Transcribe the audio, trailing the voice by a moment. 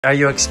Are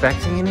you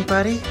expecting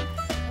anybody?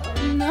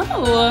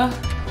 No.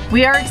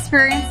 We are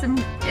experiencing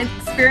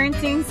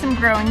some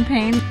growing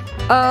pains.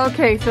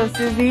 Okay, so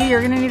Susie,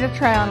 you're gonna need to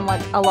try on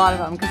like a lot of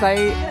them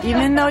because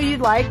even though you'd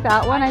like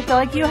that one, I feel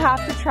like you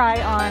have to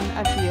try on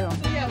a few.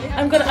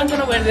 I'm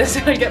gonna wear this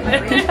when I get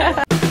married.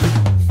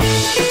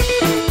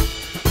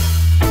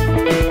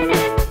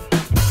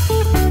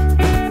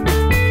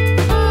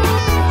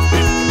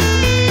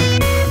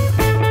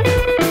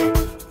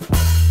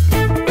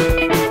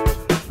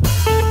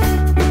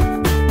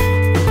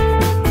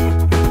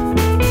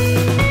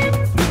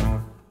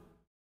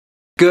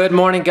 Good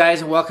morning,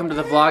 guys, and welcome to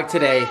the vlog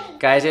today.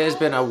 Guys, it has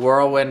been a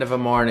whirlwind of a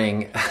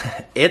morning.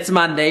 It's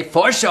Monday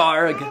for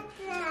sure.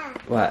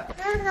 What?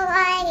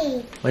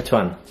 Which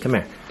one? Come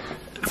here.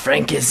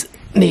 Frank is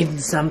needing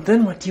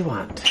something. What do you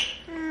want?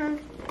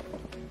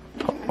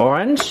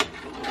 Orange?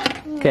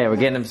 Okay, we're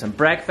getting him some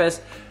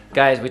breakfast.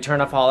 Guys, we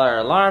turned off all our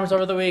alarms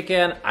over the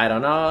weekend. I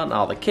don't know, and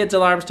all the kids'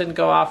 alarms didn't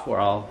go off. We're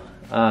all,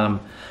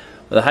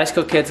 the high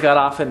school kids got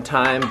off in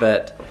time,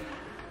 but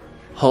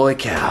holy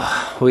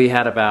cow. We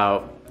had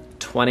about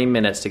 20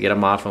 minutes to get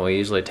them off, and we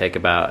usually take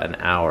about an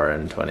hour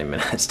and 20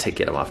 minutes to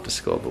get them off to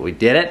school, but we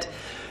did it.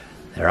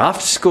 They're off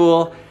to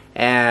school,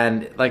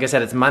 and like I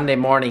said, it's Monday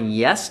morning.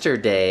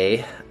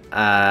 Yesterday,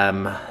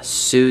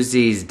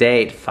 Susie's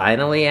date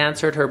finally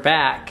answered her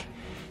back.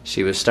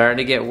 She was starting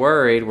to get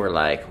worried. We're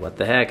like, what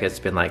the heck? It's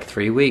been like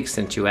 3 weeks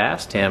since you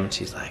asked him.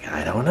 She's like,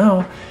 I don't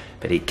know,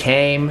 but he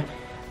came.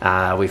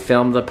 We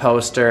filmed the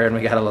poster, and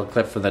we got a little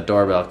clip from the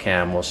doorbell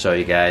cam. We'll show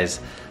you guys.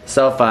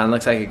 So fun,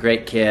 looks like a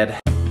great kid.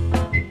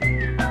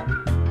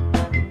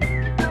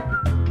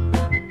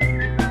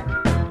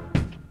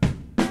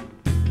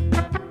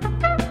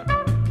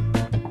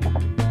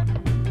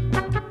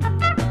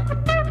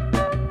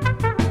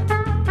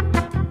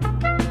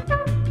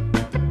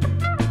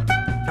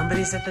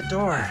 Somebody's at the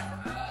door.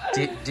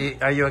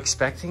 Are you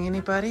expecting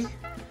anybody?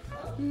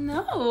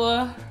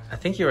 No. I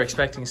think you were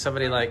expecting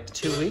somebody like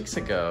 2 weeks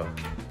ago.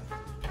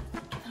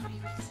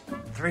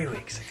 3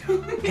 weeks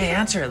ago. Okay,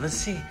 answer it. Let's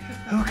see.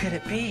 Who could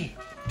it be?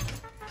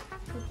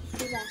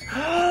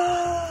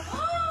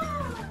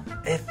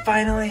 It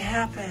finally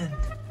happened.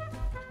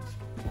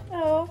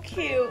 Oh,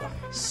 cute.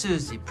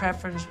 Susie,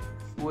 preference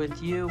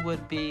with you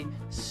would be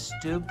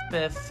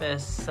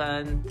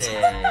stupefacente.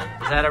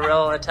 Is that a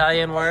real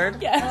Italian word?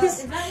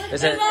 Yes.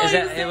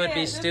 It would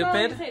be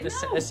stupid?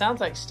 It sounds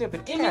like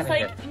stupid. It means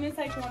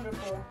like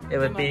wonderful. It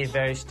would be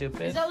very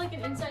stupid. Is that like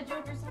an inside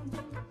joke or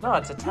something? No,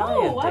 it's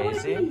Italian, No, why would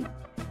Daisy. it be?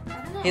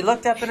 I don't know. He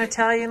looked up an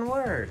Italian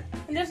word.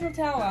 And there's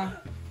Nutella.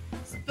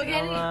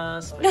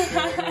 Spaghetti.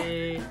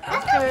 Spaghetti.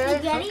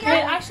 Spaghetti? Wait,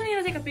 I actually need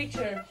to take a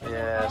picture.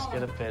 Yeah, let's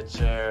get a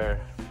picture.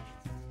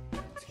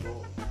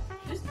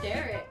 Just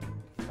stare it.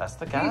 That's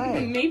the guy.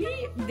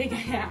 Maybe the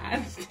guy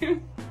asked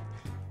him.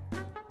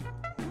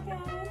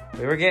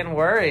 We were getting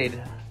worried.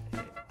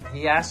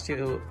 He asked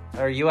you,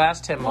 or you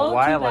asked him a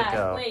while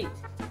ago. Wait.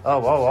 Oh,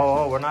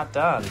 whoa, we're not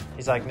done.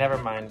 He's like, never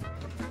mind.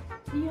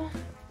 Yeah.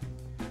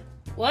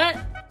 What?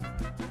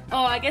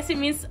 Oh, I guess it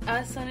means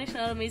astonishing,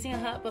 not amazing,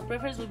 and hot, but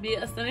preference would be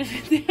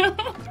astonishing.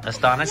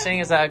 Astonishing,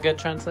 is that a good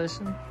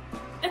translation?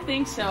 I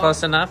think so.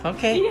 Close enough,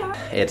 okay. Yeah.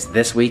 It's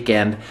this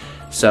weekend,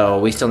 so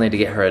we still need to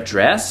get her a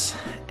dress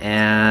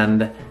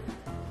and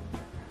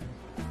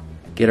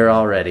get her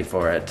all ready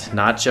for it.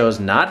 Nacho's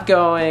not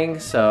going,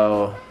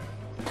 so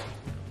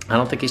I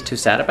don't think he's too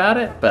sad about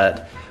it,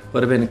 but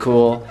would have been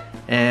cool.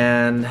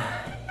 And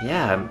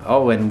yeah,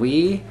 oh, and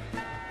we're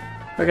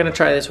gonna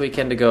try this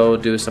weekend to go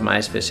do some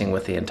ice fishing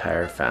with the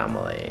entire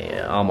family,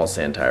 almost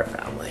the entire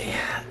family.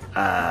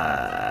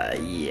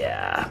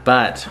 Yeah,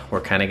 but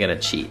we're kind of gonna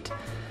cheat.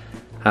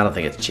 I don't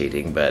think it's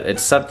cheating, but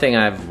it's something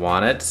I've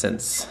wanted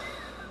since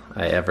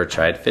I ever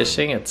tried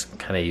fishing. It's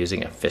kind of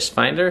using a fish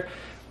finder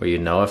where you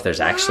know if there's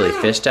actually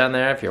fish down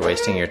there, if you're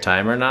wasting your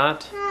time or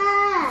not.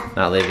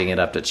 Not leaving it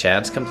up to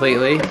chance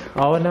completely.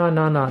 Oh, no,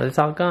 it's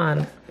all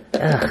gone.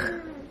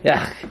 Ugh.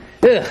 Yeah.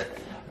 Ugh.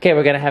 Okay,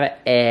 we're gonna have an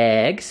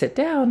egg. Sit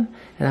down,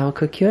 and I will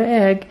cook you an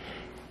egg.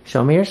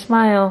 Show me your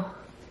smile.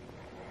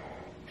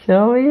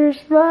 Show me your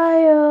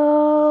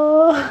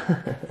smile.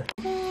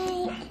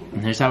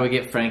 And here's how we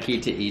get Frankie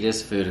to eat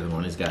his food in the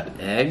morning. He's got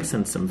eggs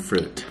and some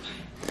fruit.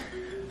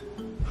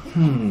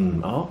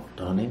 Oh,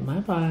 don't eat my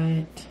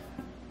bite.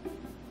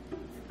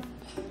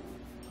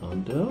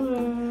 Don't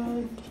do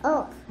it.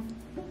 Oh.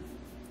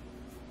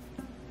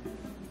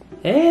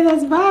 Hey,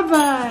 that's my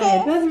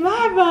bite. That's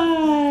my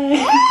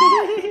bite.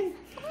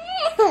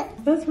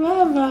 That's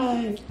my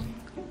bite.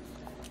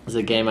 It's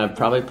a game I've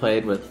probably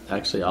played with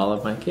actually all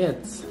of my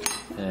kids.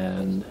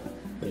 And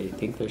they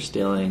think they're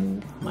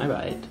stealing my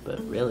bite, but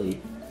really,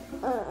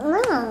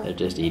 they're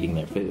just eating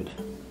their food.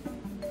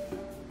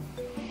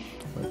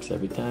 Works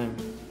every time.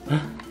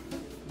 Oh,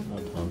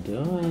 don't do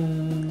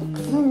it.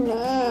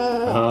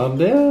 Don't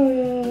do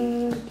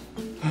it.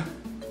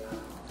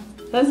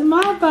 That's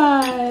my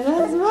bite.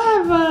 That's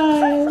my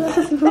bite.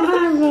 That's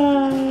my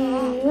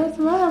bite. That's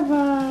my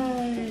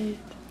bite.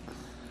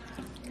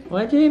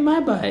 Why'd you eat my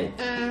bite?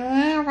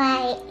 My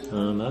bite.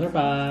 Another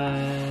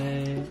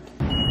bite.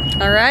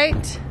 All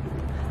right,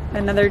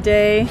 another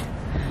day,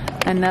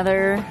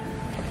 another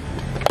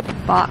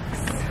box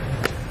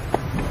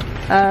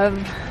of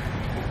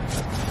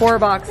 4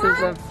 boxes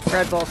of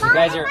Red Bull. You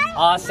guys are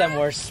awesome.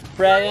 We're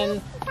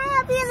spreading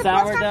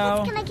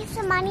sourdough. Can I get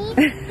some money?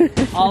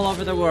 all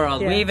over the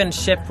world. Yeah. We even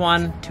shipped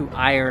one to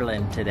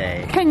Ireland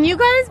today. Can you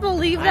guys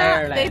believe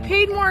that? Ireland. They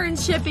paid more in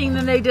shipping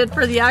than they did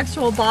for the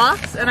actual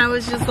box, and I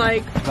was just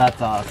like,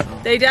 That's awesome.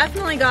 they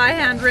definitely got a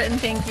handwritten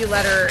thank you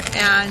letter,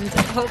 and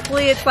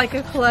hopefully it's like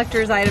a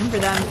collector's item for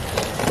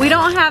them. We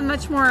don't have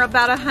much more,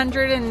 about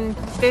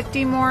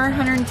 150 more,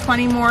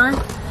 120 more,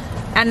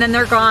 and then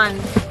they're gone.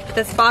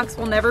 This box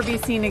will never be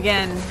seen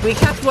again. We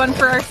kept one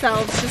for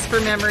ourselves just for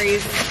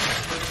memories,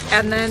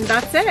 and then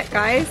that's it,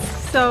 guys.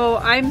 So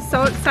I'm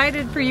so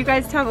excited for you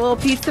guys to have a little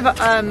piece of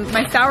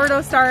my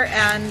sourdough start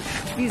and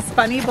these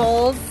funny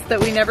bowls that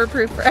we never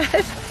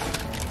proofread.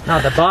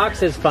 No, the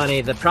box is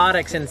funny. The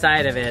products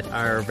inside of it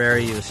are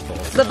very useful.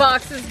 The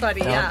box is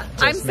funny, Don't yeah.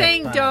 just I'm make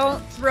saying fun.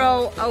 don't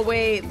throw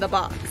away the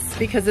box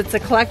because it's a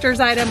collector's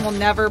item. We'll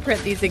never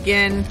print these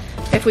again.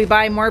 If we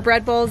buy more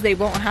bread bowls, they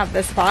won't have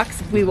this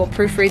box. We will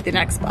proofread the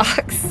next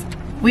box.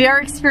 We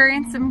are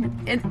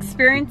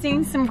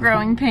experiencing some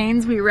growing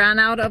pains. We ran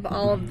out of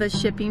all of the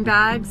shipping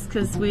bags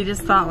because we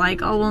just thought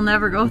like, oh, we'll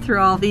never go through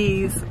all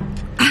these.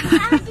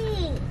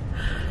 Daddy.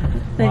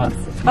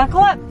 Thanks.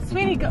 Buckle up,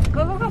 sweetie, go,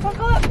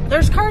 buckle up.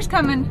 There's cars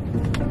coming.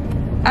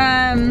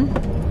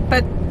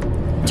 But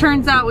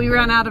turns out we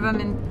ran out of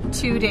them in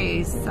 2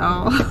 days,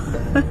 so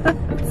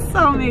it's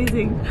so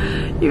amazing.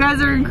 You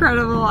guys are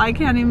incredible. I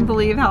can't even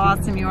believe how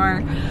awesome you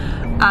are.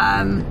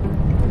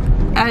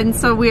 And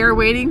so we are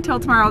waiting till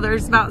tomorrow.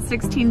 There's about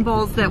 16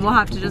 bowls that we'll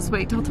have to just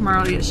wait till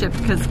tomorrow to get shipped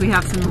because we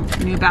have some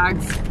new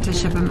bags to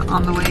ship them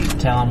on the way.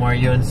 Tell them where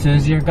you and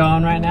Susie are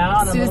going right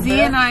now.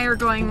 Susie and I are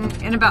going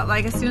in about,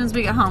 like, as soon as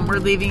we get home, we're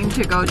leaving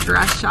to go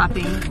dress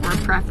shopping for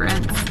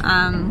preference.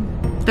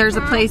 There's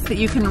a place that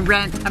you can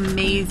rent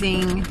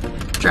amazing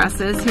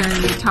dresses here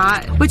in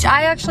Utah, which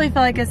I actually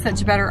feel like is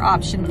such a better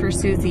option for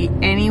Susie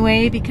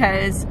anyway,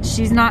 because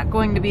she's not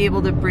going to be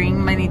able to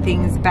bring many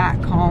things back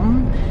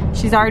home.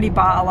 She's already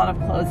bought a lot of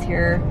clothes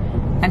here,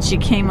 and she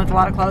came with a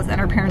lot of clothes, and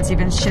her parents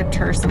even shipped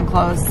her some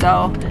clothes,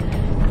 so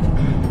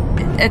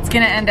it's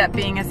gonna end up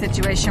being a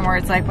situation where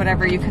it's like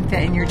whatever you can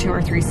fit in your 2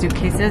 or 3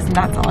 suitcases, and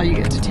that's all you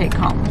get to take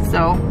home.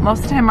 So most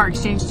of the time our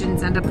exchange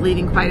students end up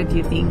leaving quite a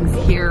few things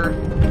here.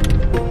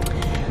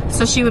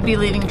 So she would be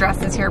leaving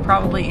dresses here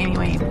probably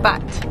anyway, but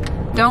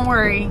don't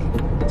worry,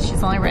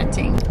 she's only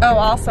renting. Oh,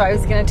 also I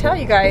was gonna tell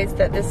you guys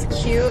that this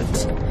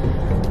cute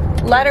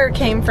letter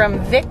came from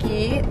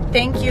Vicky.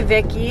 Thank you,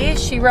 Vicky.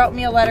 She wrote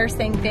me a letter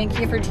saying thank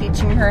you for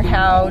teaching her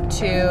how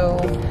to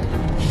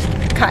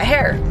cut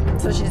hair.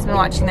 So she's been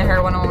watching the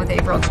Hair 101 with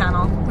April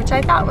channel, which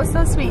I thought was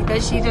so sweet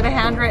that she did a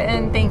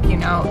handwritten thank you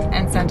note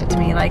and sent it to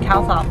me. Like,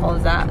 how thoughtful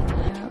is that?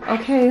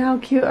 Okay, how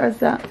cute is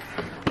that?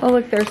 Oh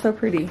look, they're so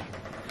pretty.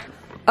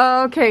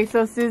 Okay,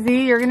 so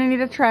Susie, you're gonna need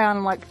to try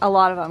on like a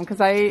lot of them because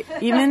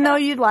even though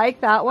you'd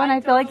like that one, I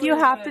feel like you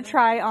have to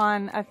try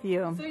on a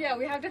few. So yeah,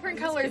 we have different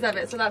colors of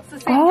it, so that's the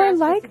same Oh, I dress,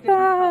 like just a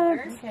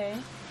different that. color. Okay.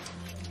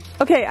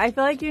 Okay, I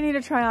feel like you need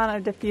to try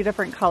on a few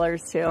different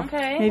colors too.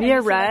 Okay. Maybe I a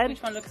just like red.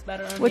 which one looks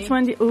better on Which me.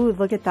 one do you, ooh,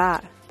 look at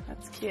that.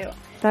 That's cute.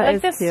 That I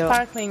is like the cute.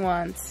 sparkling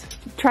ones.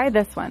 Try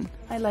this one.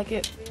 I like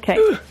it. Okay.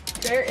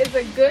 There is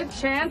a good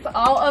chance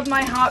all of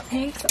my hot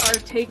pinks are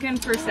taken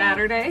for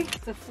Saturday.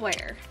 It's a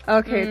flare.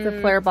 Okay, it's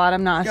a flare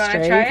bottom, not Do you want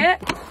straight. to try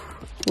it?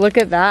 Look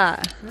at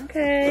that.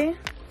 Okay.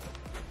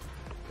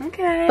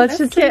 Okay. Let's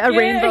just get a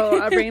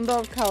take it. rainbow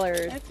of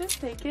colors. Let's just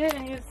take it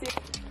and you see.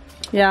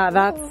 Yeah,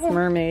 that's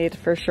mermaid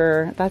for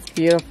sure. That's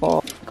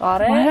beautiful.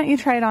 Got it? Why don't you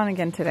try it on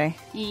again today?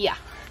 Yeah.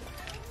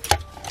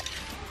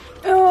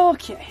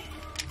 Okay.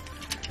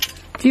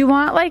 Do you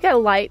want like a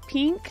light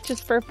pink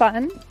just for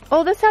fun?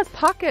 Oh, this has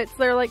pockets.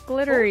 They're like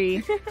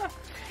glittery.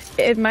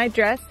 My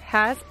dress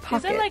has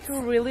pockets. These are like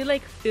really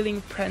like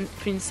feeling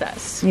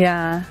princess.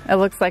 Yeah, it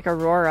looks like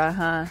Aurora,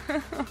 huh?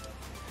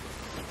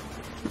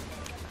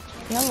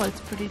 Yellow, it's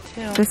pretty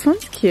too. This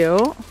one's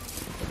cute.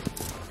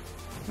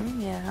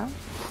 Yeah.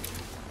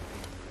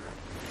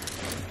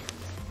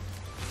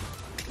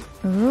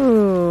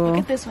 Ooh. Look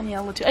at this one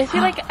yellow too. I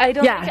feel like I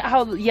don't Yeah. like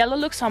how yellow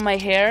looks on my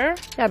hair.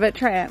 Yeah, but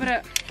try it.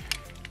 But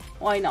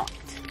why not?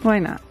 Why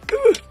not?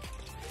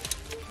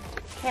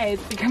 Okay,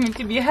 it's becoming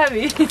to be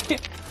heavy.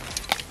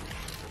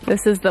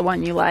 This is the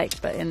one you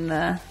like, but in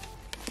the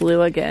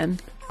blue again.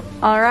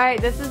 All right,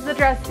 this is the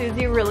dress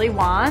Susie really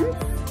wants,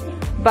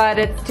 but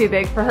it's too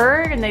big for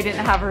her and they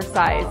didn't have her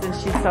size and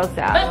she's so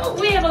sad. But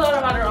we have a lot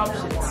of other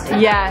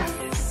options. Yes.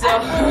 So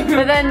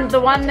But then the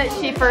one that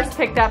she first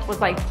picked up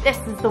was like, this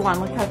is the one.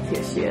 Look how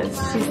cute she is.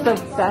 She's the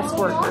best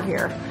worker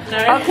here.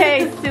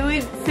 Okay,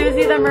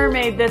 Susie the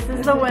mermaid. This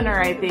is the winner,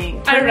 I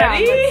think. Turn around,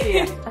 ready? let's see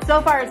it.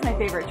 So far, it's my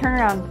favorite. Turn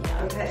around.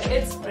 okay,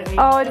 it's pretty.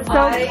 Oh, it's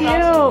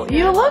so cute.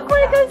 You look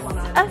like a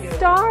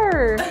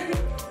star.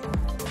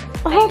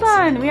 Hold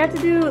on, we have to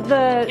do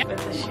the...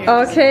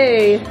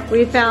 Okay,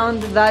 we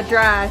found the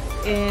dress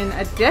in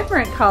a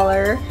different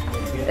color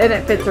and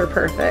it fits her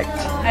perfect.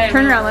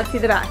 Turn around, let's see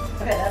the back.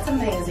 Okay, that's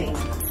amazing.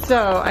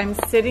 So I'm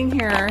sitting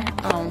here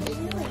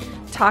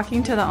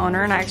talking to the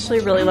owner, and I actually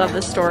really love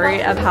the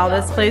story of how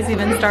this place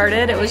even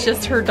started. It was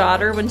just her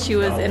daughter when she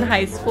was in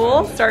high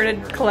school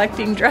started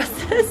collecting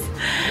dresses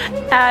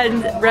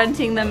and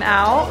renting them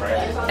out,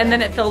 and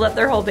then it filled up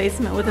their whole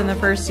basement within the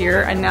first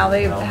year, and now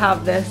they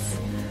have this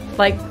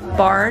like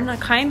barn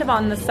kind of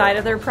on the side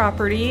of their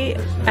property,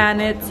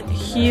 and it's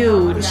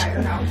huge,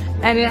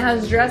 and it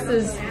has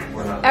dresses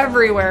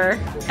everywhere,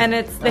 and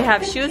they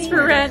have shoes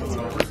for rent,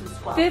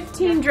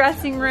 15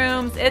 dressing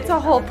rooms. It's a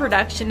whole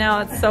production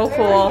now. It's so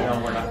cool,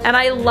 and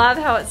I love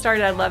how it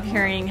started. I love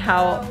hearing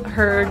how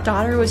her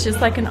daughter was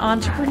just like an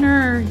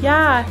entrepreneur.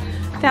 Yeah,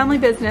 family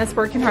business,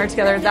 working hard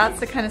together. That's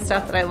the kind of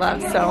stuff that I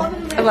love.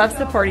 So I love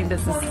supporting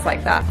businesses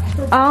like that.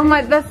 Oh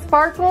my, the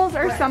sparkles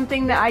are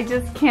something that I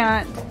just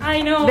can't.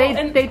 I know.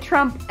 They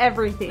trump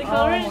everything. The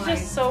color is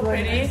just so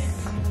pretty.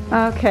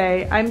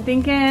 Okay, I'm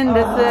thinking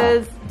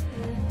this is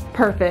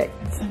perfect.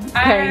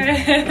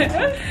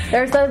 Okay.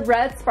 There's a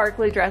red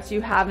sparkly dress you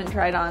haven't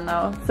tried on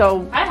though.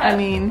 So I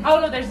mean. Oh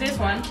no, there's this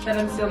one that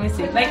I'm still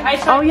missing. Like I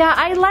tried. Oh yeah,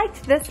 I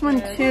liked this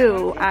one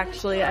too.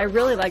 Actually, I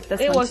really liked this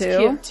one too. It was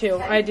cute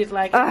too. I did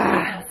like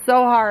it.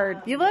 So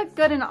hard. You look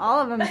good in all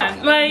of them.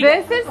 Like,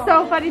 this is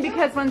so funny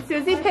because when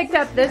Susie picked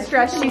up this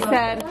dress, she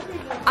said,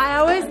 I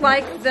always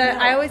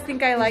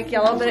think I like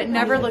yellow, but it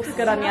never looks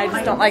good on me. I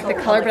just don't like the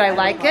color, but I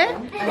like it.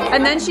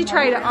 And then she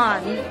tried it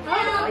on.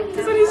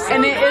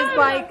 And it is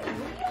like,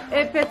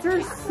 it fits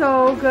her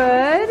so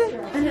good.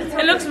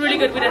 It looks really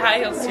good with the high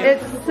heels too.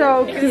 It's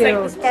so cute. It's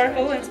like the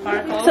sparkle and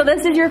sparkle. So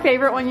this is your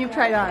favorite one you've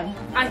tried on?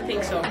 I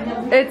think so.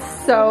 It's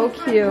so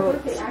cute.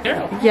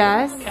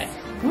 Yes. Okay.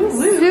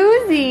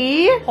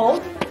 Susie.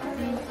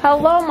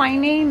 Hello, my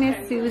name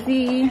is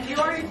Susie.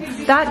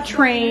 That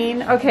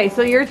train. Okay,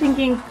 so you're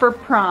thinking for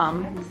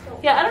prom.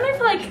 Yeah, I don't know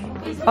if like.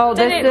 Oh,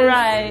 this is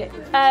right.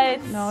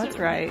 No, it's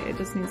right. It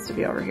just needs to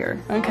be over here.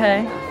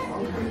 Okay.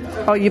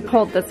 Oh, you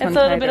pulled this one It's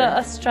a little tighter. bit of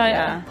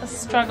a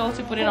struggle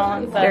to put it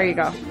on. But There you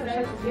go.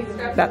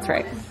 That's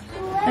right.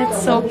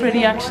 It's so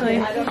pretty,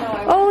 actually.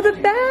 Oh, the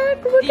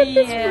back! Look at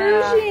this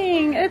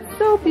ruching. It's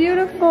so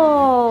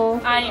beautiful.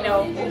 I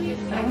know. I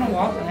don't want to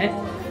walk on it.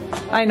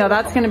 I know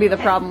that's gonna be the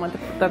problem with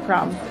the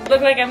prom.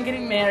 Look like I'm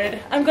getting married.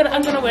 I'm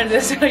gonna wear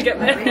this when I get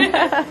married.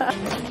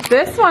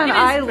 This one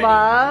I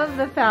love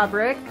the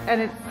fabric,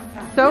 and it's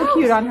so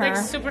cute on her. Like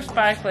super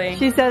sparkly.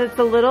 She said it's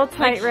a little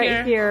tight Like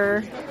right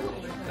here.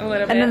 A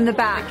little bit. And then the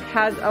back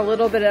has a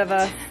little bit of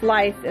a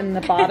slice in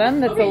the bottom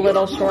that's a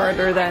little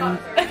shorter than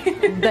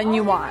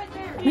you want.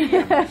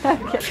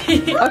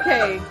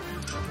 Okay.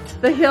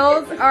 The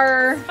heels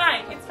are... It's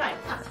fine. It's fine.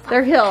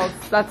 They're heels.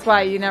 That's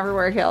why you never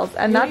wear heels.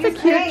 And that's a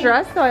cute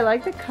dress, though. I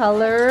like the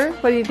color.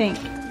 What do you think?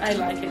 I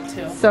like it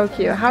too. So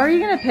cute. How are you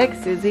going to pick,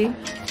 Susie?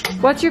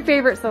 What's your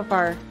favorite so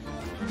far?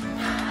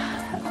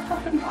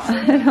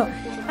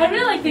 I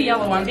really like the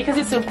yellow one because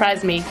it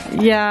surprised me.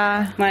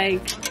 Yeah.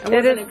 Like,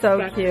 it is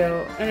so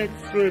cute. And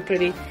it's really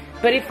pretty.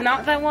 But if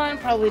not that one,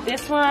 probably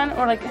this one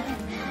or like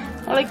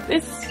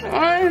this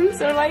one.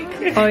 So like.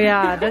 Oh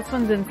yeah, this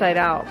one's inside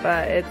out,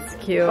 but it's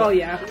cute. Oh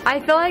yeah.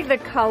 I feel like the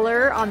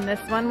color on this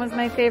one was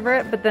my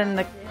favorite, but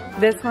then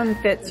this one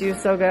fits you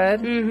so good.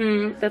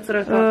 Mm-hmm. That's what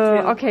I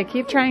thought too. Okay,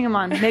 keep trying them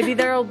on. Maybe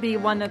there'll be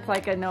one that's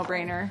like a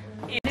no-brainer.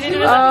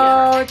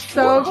 Oh, it's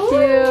so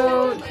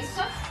cute.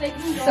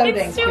 So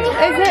dang cute.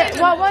 Is it,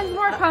 what one's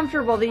more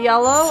comfortable, the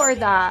yellow or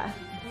that?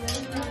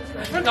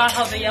 I forgot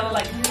how the yellow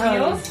like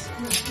feels.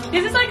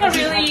 This is like a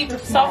really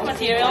soft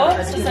material.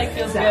 It's just like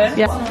feels good.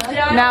 Yeah.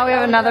 Now we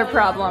have another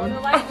problem.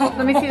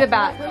 Let me see the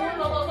back.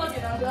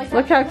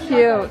 Look how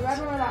cute.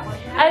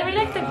 I really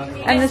like the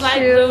light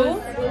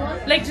blue.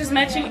 Like just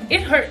matching.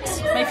 It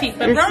hurts my feet,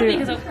 but probably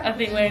because I've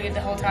been wearing it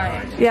the whole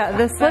time. Yeah,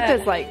 the slip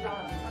is like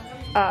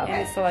up.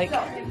 Yeah, so like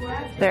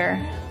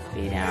there.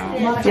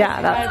 Down.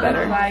 Yeah, that's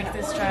better. I like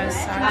this dress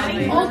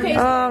actually.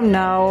 Oh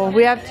no,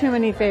 we have too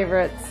many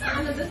favorites.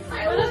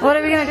 What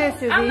are we gonna do,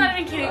 Susie? I'm not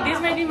even kidding. This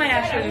might be my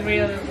actually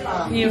real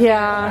new.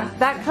 Yeah,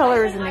 that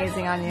color is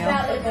amazing on you.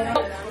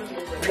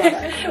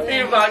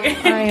 You're vlogging.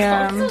 I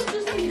am.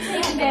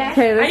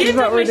 Okay, this is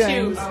what we're doing.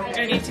 Shoes. Do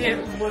I need to?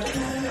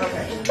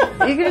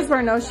 You can just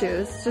wear no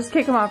shoes. Just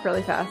kick them off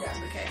really fast.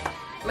 Okay.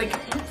 Like.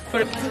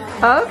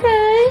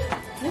 Okay.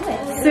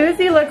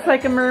 Susie looks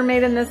like a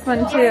mermaid in this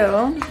one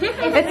too.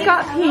 It's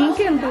got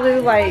pink and blue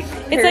like.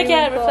 It's like,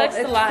 yeah, it reflects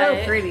the light.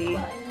 It's so pretty.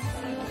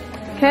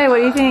 Okay, what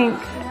do you think?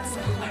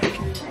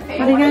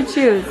 What are you gonna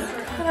choose?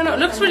 I don't know. It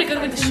looks really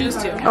good with the shoes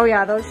too. Oh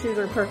yeah, those shoes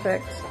are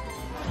perfect.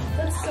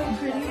 That's so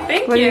pretty.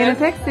 Thank you. What are you gonna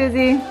pick,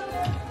 Susie?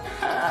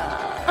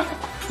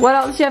 What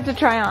else do you have to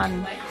try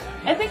on?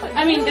 I think,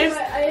 I mean, there's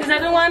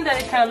another one that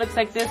it kind of looks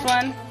like this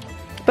one.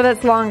 But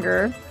it's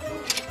longer.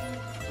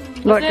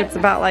 Look, it's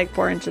about like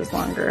 4 inches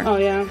longer. Oh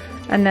yeah.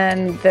 And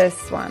then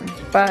this one.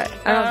 But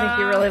I don't think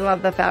you really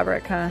love the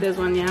fabric, huh? This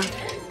one, yeah.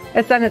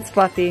 It's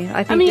fluffy.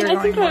 I think I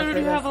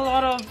really have a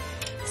lot of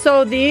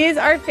So these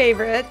are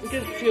favorites.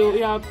 Just cute,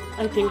 yeah,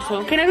 I think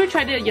so. Can I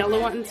try the yellow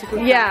one?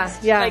 Yeah,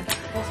 yeah.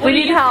 Like, We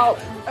need help.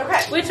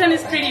 Okay. which one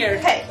is prettier?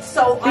 Okay,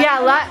 so Yeah,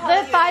 let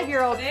the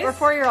 5-year-old or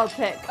 4-year-old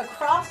pick.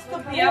 across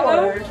the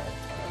Yellow? board,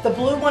 the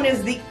blue one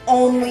is the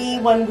only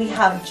one we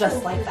have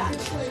just like that.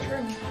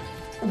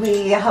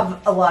 We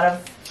have a lot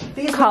of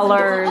these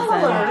Colors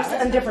colors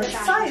and different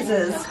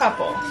sizes.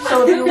 Couple.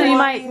 So if you, So you want,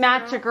 might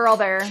match a girl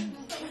there.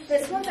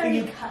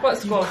 What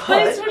school?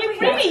 But it's really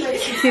pretty.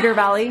 Cedar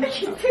Valley.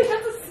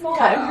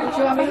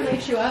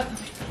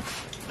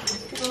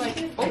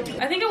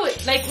 I think it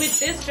would, like with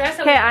this dress.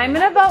 Okay, I'm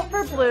gonna vote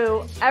for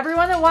blue.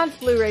 Everyone that wants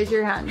blue, raise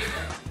your hand.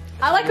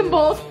 I like them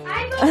both.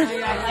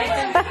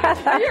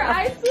 Are your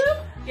eyes blue?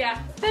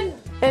 Yeah. Then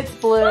it's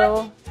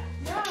blue.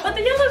 But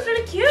the yellow is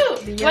really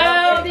cute.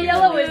 The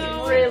yellow is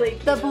really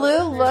cute. The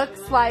blue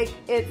looks like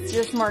it's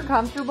just more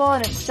comfortable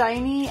and it's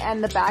shiny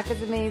and the back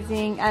is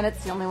amazing and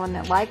it's the only one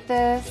that like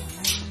this.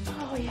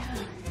 Oh yeah.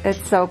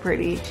 It's so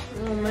pretty.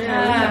 Oh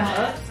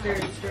man.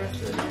 Upstairs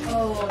dresses.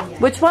 Oh yeah.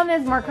 Which one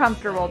is more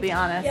comfortable, be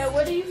honest? Yeah,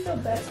 what do you feel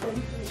best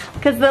in?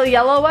 Because the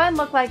yellow one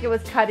looked like it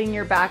was cutting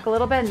your back a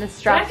little bit and the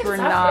straps were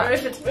not.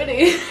 If it's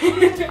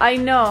pretty. I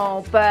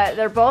know, but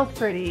they're both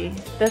pretty.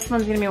 This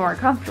one's gonna be more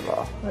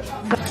comfortable.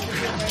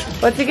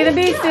 What's it gonna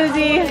be,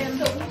 Susie?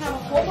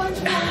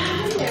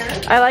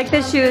 I like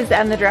the shoes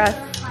and the dress.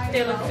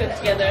 They look good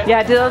together.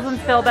 Yeah, do those ones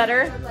feel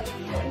better?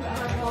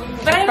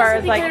 But I far also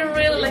as, think like- I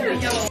really like the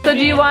yellow. So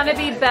do you want to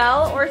be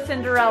Belle or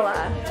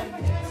Cinderella?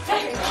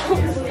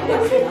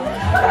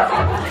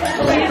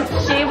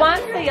 She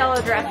wants the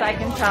yellow dress, I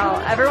can tell.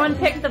 Everyone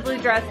picked the blue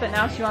dress, but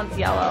now she wants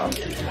yellow.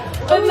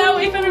 But now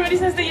if everybody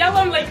says the yellow,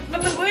 I'm like,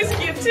 but the blue is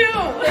cute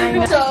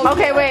too.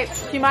 Okay, wait.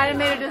 She might have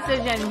made a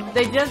decision.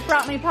 They just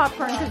brought me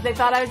popcorn because they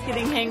thought I was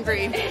getting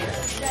hangry.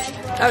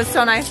 That was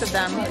so nice of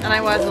them, and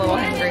I was a little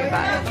hangry,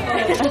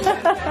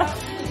 but.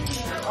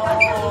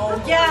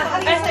 oh yeah, how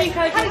do you, I think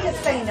I how do you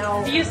say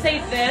no? Do you say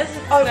this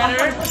Oh,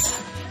 better?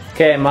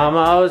 Okay,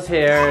 Mama O's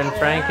here, and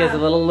Frank is a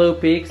little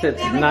loopy because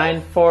it's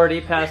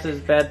 9:40 past his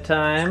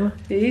bedtime.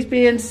 He's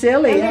being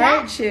silly,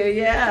 aren't you?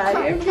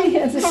 Yeah, you're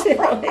being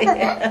silly.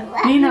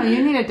 Nino,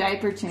 you need a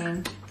diaper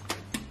change.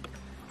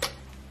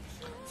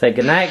 Say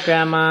goodnight,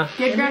 Grandma.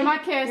 Give Grandma a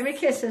kiss. Give me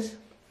kisses.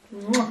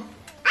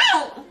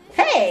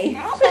 Hey!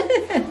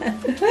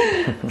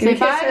 Say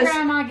bye,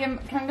 Grandma.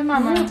 Come to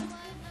Mama.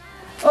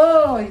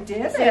 Oh, he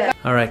did it.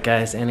 All right,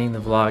 guys, ending the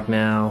vlog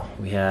now.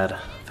 We had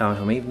family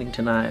home evening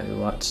tonight. We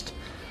watched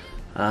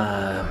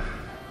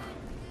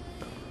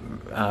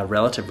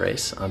Relative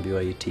Race on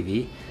BYU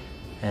TV,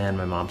 and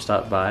my mom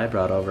stopped by,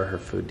 brought over her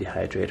food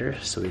dehydrator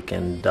so we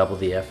can double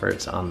the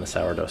efforts on the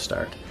sourdough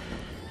start.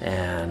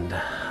 And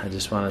I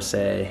just want to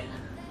say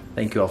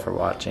thank you all for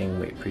watching.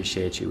 We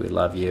appreciate you. We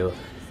love you.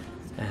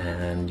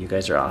 And you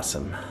guys are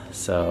awesome.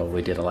 So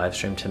we did a live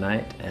stream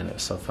tonight, and it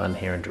was so fun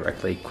hearing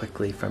directly,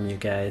 quickly from you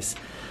guys.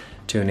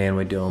 Tune in.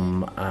 We do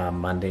them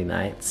Monday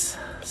nights.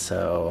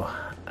 So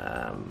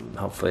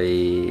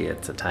hopefully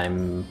it's a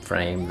time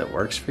frame that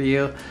works for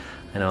you.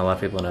 I know a lot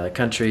of people in other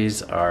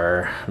countries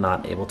are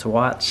not able to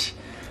watch,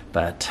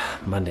 but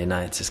Monday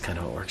nights is kind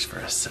of what works for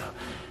us. So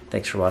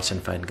thanks for watching.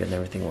 Find good and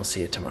everything. We'll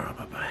see you tomorrow.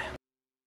 Bye-bye.